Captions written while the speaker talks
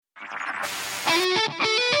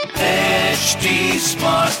HT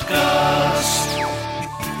Smartcast.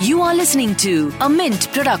 You are listening to a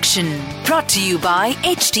Mint production brought to you by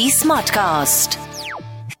HT Smartcast.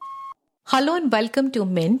 Hello and welcome to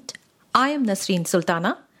Mint. I am Nasreen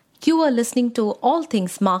Sultana. You are listening to All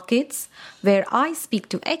Things Markets, where I speak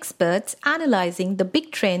to experts analyzing the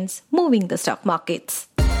big trends moving the stock markets.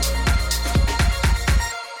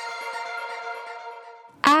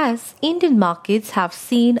 As Indian markets have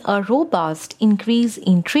seen a robust increase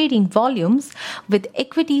in trading volumes, with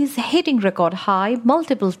equities hitting record high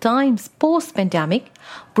multiple times post-pandemic,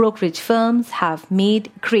 brokerage firms have made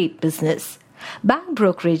great business. Bank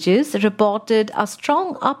brokerages reported a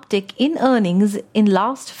strong uptick in earnings in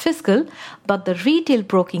last fiscal, but the retail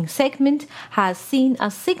broking segment has seen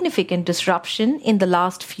a significant disruption in the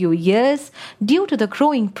last few years due to the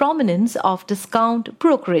growing prominence of discount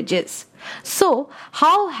brokerages. So,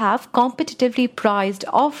 how have competitively priced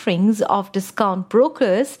offerings of discount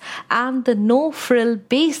brokers and the no-frill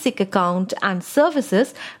basic account and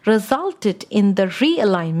services resulted in the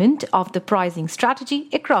realignment of the pricing strategy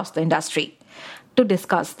across the industry? To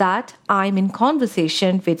discuss that, I'm in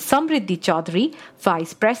conversation with Samriddhi Chaudhary,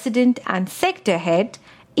 Vice President and Sector Head,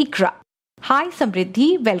 ICRA. Hi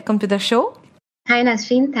Samriddhi, welcome to the show. Hi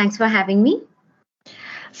Nasreen, thanks for having me.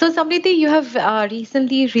 So Samriddhi, you have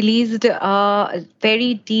recently released a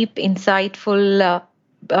very deep, insightful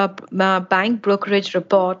bank brokerage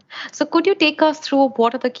report. So could you take us through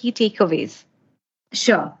what are the key takeaways?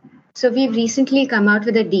 Sure. So we've recently come out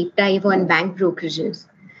with a deep dive on bank brokerages.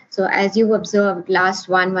 So as you've observed, last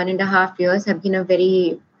 1.5 years have been a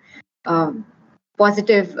very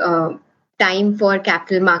positive time for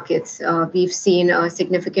capital markets. We've seen a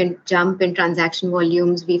significant jump in transaction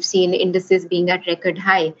volumes. We've seen indices being at record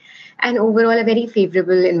high and overall a very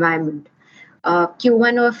favorable environment.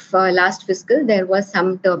 Q1 of last fiscal, there was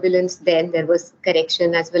some turbulence then. There was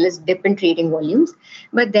correction as well as dip in trading volumes.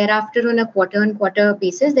 But thereafter, on a quarter-on-quarter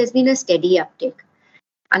basis, there's been a steady uptick.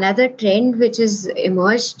 Another trend which has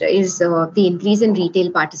emerged is the increase in retail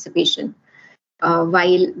participation.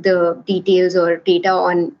 While the details or data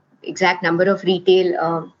on exact number of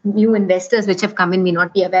retail new investors which have come in may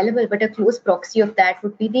not be available, but a close proxy of that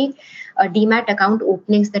would be the demat account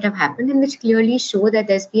openings that have happened, and which clearly show that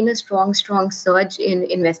there's been a strong surge in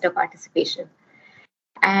investor participation.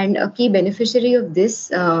 And a key beneficiary of this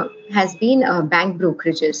has been bank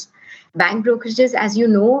brokerages. Bank brokerages, as you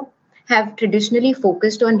know, have traditionally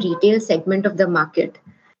focused on retail segment of the market.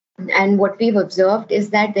 And what we've observed is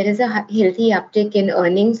that there is a healthy uptick in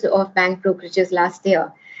earnings of bank brokerages last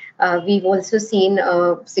year. We've also seen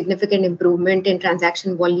a significant improvement in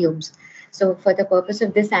transaction volumes. So for the purpose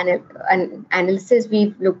of this analysis,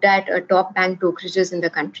 we've looked at top bank brokerages in the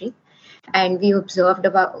country. And we observed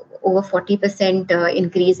about over 40%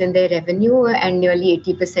 increase in their revenue and nearly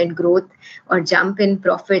 80% growth or jump in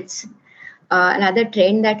profits. Another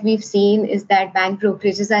trend that we've seen is that bank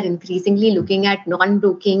brokerages are increasingly looking at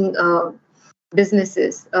non-broking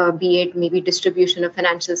businesses, be it maybe distribution of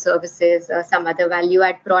financial services, some other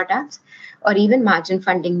value-add products, or even margin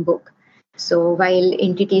funding book. So while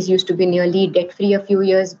entities used to be nearly debt-free a few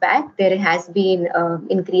years back, there has been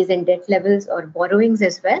increase in debt levels or borrowings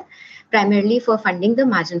as well, primarily for funding the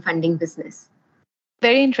margin funding business.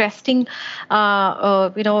 Very interesting,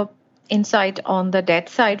 insight on the debt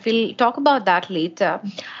side. We'll talk about that later.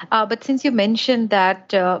 But since you mentioned that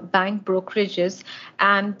bank brokerages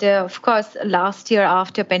and of course last year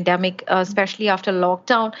after pandemic, especially after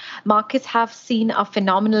lockdown, markets have seen a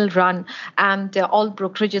phenomenal run and all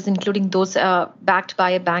brokerages, including those backed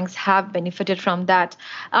by banks, have benefited from that.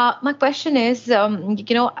 My question is,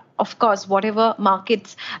 of course, whatever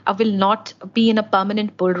markets will not be in a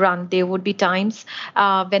permanent bull run. There would be times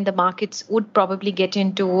when the markets would probably get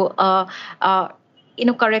into a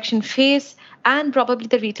correction phase, and probably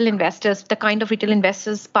the kind of retail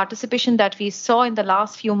investors participation that we saw in the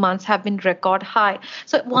last few months have been record high.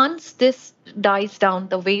 So once this dies down,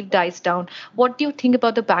 the wave dies down, what do you think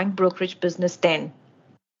about the bank brokerage business then?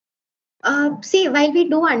 While we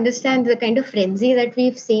do understand the kind of frenzy that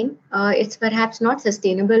we've seen, it's perhaps not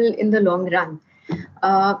sustainable in the long run. There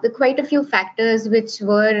are quite a few factors which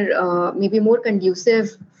were maybe more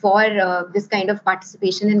conducive for this kind of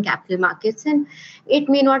participation in capital markets, and it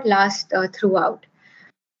may not last throughout.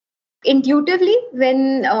 Intuitively,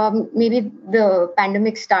 when maybe the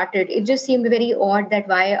pandemic started, it just seemed very odd that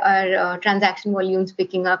why are transaction volumes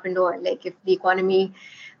picking up and all. Like if the economy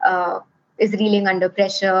is reeling under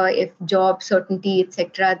pressure, if job certainty,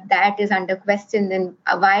 etc., that is under question, then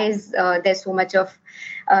why is there so much of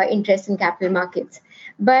interest in capital markets?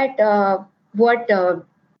 But what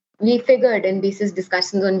we figured in basis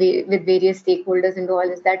discussions with various stakeholders and all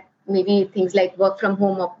is that maybe things like work from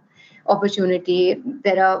home opportunity.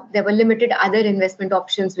 There were limited other investment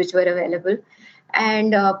options which were available.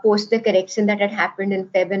 And post the correction that had happened in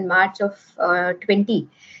Feb and March of 20,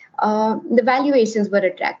 the valuations were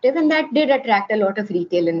attractive, and that did attract a lot of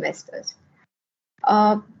retail investors.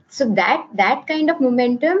 So that kind of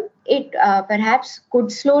momentum, it perhaps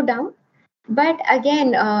could slow down. But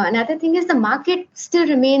again, another thing is the market still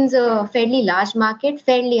remains a fairly large market,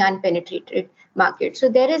 fairly unpenetrated market. So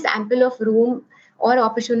there is ample of room or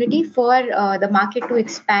opportunity for the market to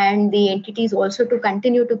expand, the entities also to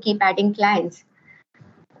continue to keep adding clients.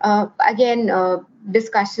 Again,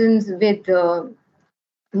 discussions with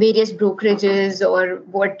various brokerages or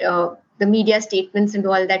what the media statements and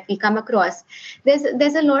all that we come across,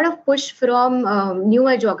 there's a lot of push from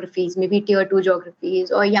newer geographies, maybe tier 2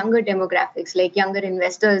 geographies or younger demographics, like younger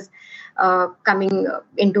investors coming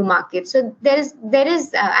into markets. So there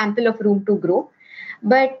is ample of room to grow.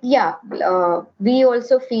 But yeah, we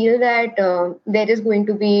also feel that there is going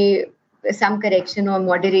to be some correction or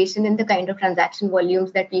moderation in the kind of transaction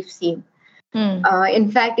volumes that we've seen.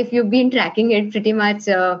 In fact, if you've been tracking it pretty much,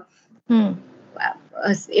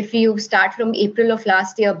 if you start from April of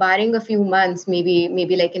last year, barring a few months,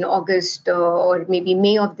 maybe like in August or maybe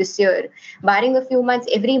May of this year, barring a few months,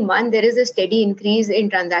 every month there is a steady increase in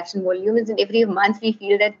transaction volumes, and every month we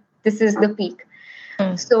feel that this is the peak.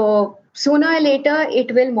 So sooner or later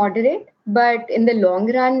it will moderate, but in the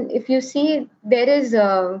long run, if you see, there is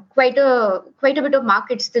quite a bit of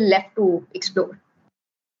market still left to explore.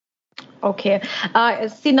 Okay.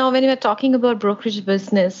 See, now when we're talking about brokerage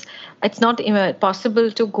business, it's not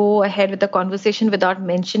possible to go ahead with the conversation without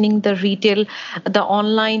mentioning the retail, the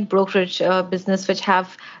online brokerage business, which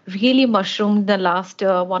have really mushroomed the last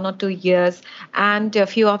 1 or 2 years. And a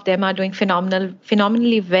few of them are doing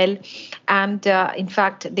phenomenally well. And in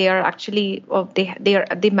fact, they are actually,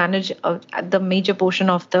 they manage the major portion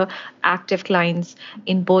of the active clients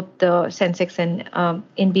in both the Sensex and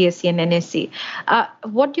in BSE and NSE.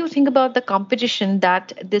 What do you think about the competition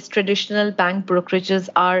that these traditional bank brokerages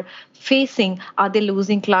are facing? Are they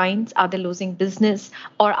losing clients? Are they losing business?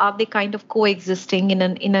 Or are they kind of coexisting in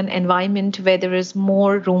an environment where there is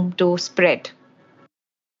more room to spread?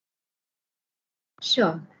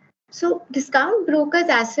 Sure. So discount brokers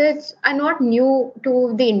as such are not new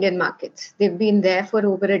to the Indian markets. They've been there for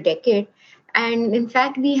over a decade. And in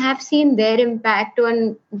fact, we have seen their impact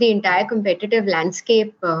on the entire competitive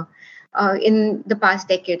landscape in the past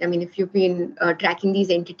decade. I mean, if you've been tracking these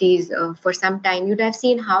entities for some time, you'd have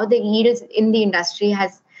seen how the yields in the industry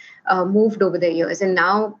has moved over the years. And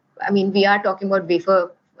now, I mean, we are talking about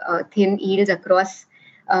wafer thin yields across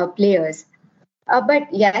players.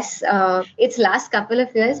 But yes, it's last couple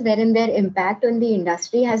of years wherein their impact on the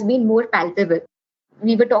industry has been more palpable.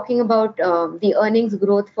 We were talking about the earnings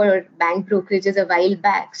growth for bank brokerages a while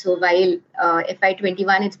back. So while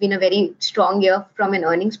FY21, it's been a very strong year from an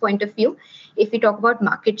earnings point of view. If we talk about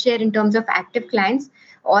market share in terms of active clients,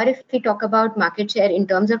 or if we talk about market share in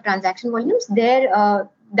terms of transaction volumes,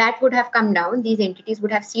 that would have come down. These entities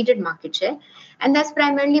would have ceded market share. And that's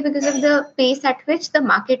primarily because of the pace at which the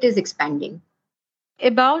market is expanding.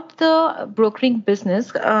 About the brokering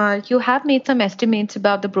business, you have made some estimates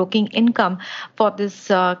about the broking income for these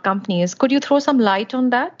companies. Could you throw some light on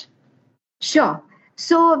that? Sure.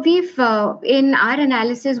 So we've, in our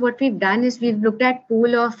analysis, what we've done is we've looked at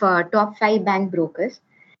pool of top 5 bank brokers.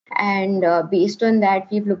 And based on that,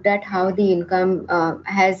 we've looked at how the income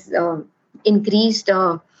has increased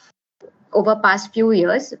over past few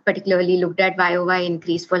years, particularly looked at YOY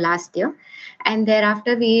increase for last year. And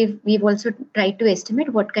thereafter, we've also tried to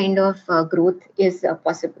estimate what kind of growth is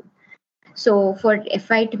possible. So for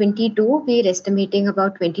FY22, we're estimating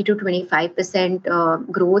about 20 to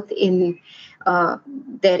 25% growth in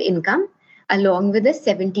their income, along with a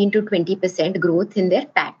 17 to 20% growth in their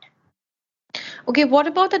PAT. Okay, what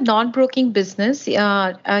about the non-broking business?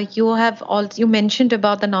 You mentioned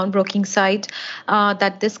about the non-broking side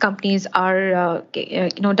that these companies are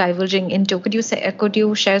diverging into. Could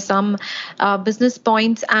you share some business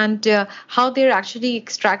points and how they're actually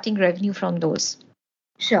extracting revenue from those?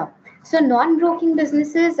 Sure. So non-broking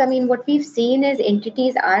businesses, I mean, what we've seen is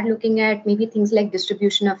entities are looking at maybe things like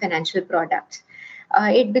distribution of financial products.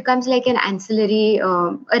 It becomes like an ancillary,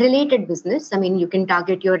 a related business. I mean, you can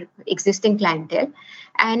target your existing clientele,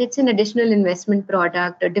 and it's an additional investment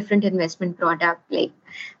product, a different investment product, like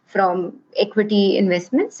from equity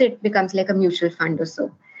investments, it becomes like a mutual fund or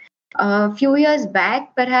so. A few years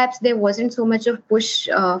back, perhaps there wasn't so much of push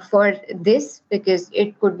for this because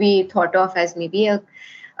it could be thought of as maybe a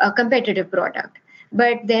competitive product.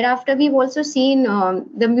 But thereafter, we've also seen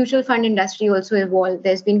the mutual fund industry also evolve.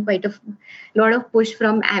 There's been quite a lot of push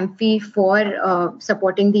from AMFI for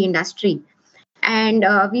supporting the industry. And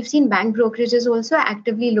we've seen bank brokerages also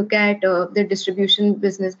actively look at the distribution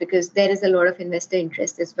business because there is a lot of investor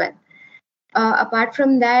interest as well. Apart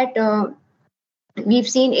from that, we've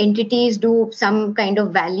seen entities do some kind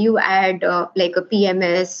of value add, like a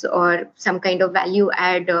PMS or some kind of value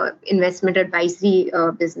add investment advisory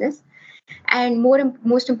business. And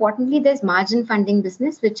most importantly, there's margin funding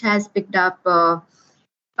business, which has picked up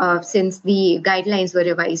since the guidelines were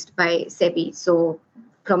revised by SEBI. So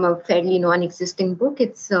from a fairly non-existing book,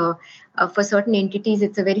 it's for certain entities,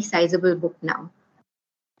 it's a very sizable book now.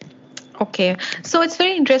 Okay, so it's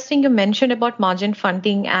very interesting you mentioned about margin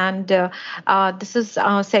funding, and this is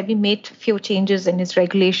SEBI made few changes in its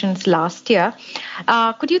regulations last year.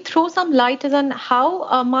 Could you throw some light on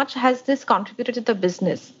how much has this contributed to the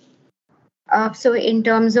business? So in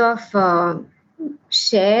terms of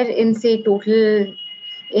share in, say, total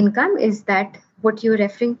income, is that what you're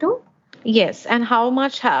referring to? Yes, and how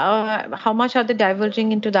much are they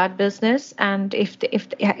diverging into that business, and if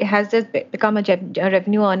has this become a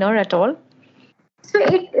revenue earner at all? So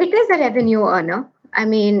it is a revenue earner. I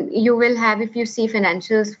mean, you will have, if you see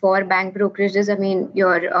financials for bank brokerages, I mean,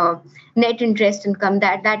 your net interest income,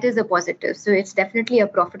 that is a positive. So it's definitely a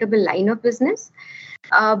profitable line of business.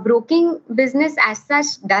 Broking business as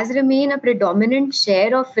such does remain a predominant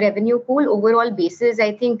share of revenue pool. Overall basis,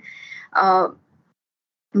 I think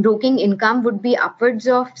broking income would be upwards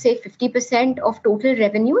of, say, 50% of total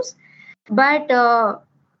revenues. But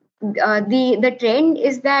the trend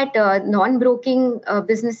is that non-broking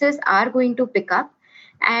businesses are going to pick up,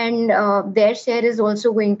 and their share is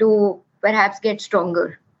also going to perhaps get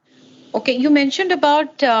stronger. Okay, you mentioned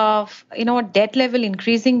about debt level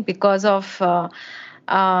increasing because of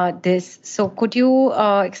this. So could you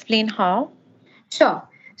explain how? Sure.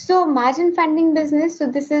 So margin funding business. So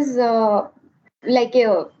this is like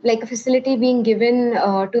a facility being given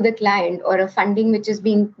to the client, or a funding which is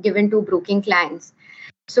being given to broking clients.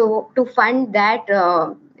 So to fund that,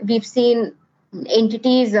 we've seen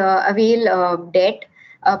entities avail debt,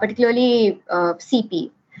 particularly CP,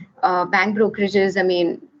 bank brokerages. I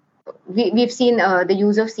mean, we've seen the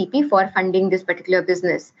use of CP for funding this particular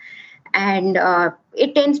business. And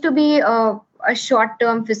it tends to be a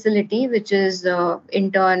short-term facility, which is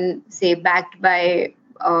in turn, say, backed by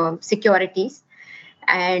securities.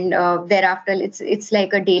 And thereafter, it's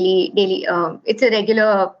like a daily. It's a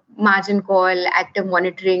regular margin call, active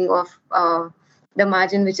monitoring of the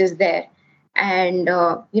margin which is there, and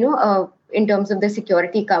in terms of the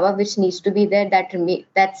security cover which needs to be there,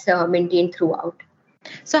 that's maintained throughout.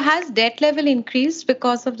 So has debt level increased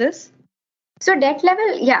because of this? So debt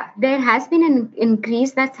level, yeah, there has been an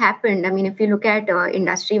increase that's happened. I mean, if you look at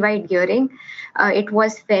industry-wide gearing, it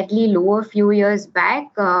was fairly low a few years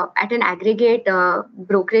back at an aggregate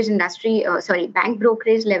brokerage industry, bank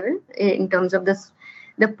brokerage level in terms of the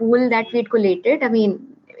pool that we'd collated. I mean,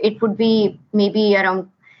 it would be maybe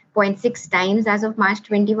around 0.6 times as of March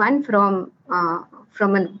 21 from a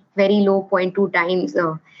very low 0.2 times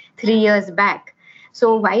 3 years back.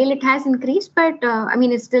 So while it has increased, but I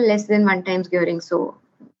mean, it's still less than 1 times gearing. So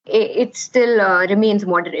it still remains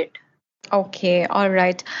moderate. Okay. All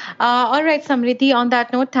right. Samriddhi, on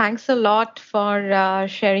that note, thanks a lot for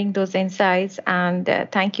sharing those insights, and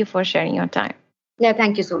thank you for sharing your time. Yeah,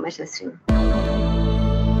 thank you so much, Nasreen.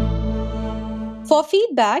 For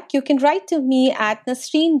feedback, you can write to me at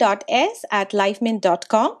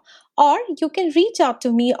nasreen.s@livemint.com, or you can reach out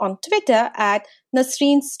to me on Twitter at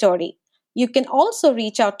Nasreen Story. You can also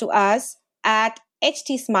reach out to us at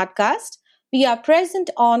HT Smartcast. We are present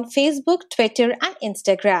on Facebook, Twitter, and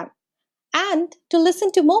Instagram. And to listen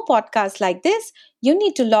to more podcasts like this, you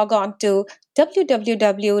need to log on to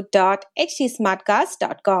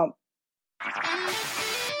www.htsmartcast.com.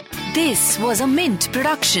 This was a Mint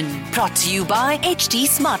production brought to you by HT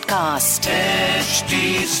Smartcast.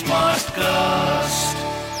 HT Smartcast.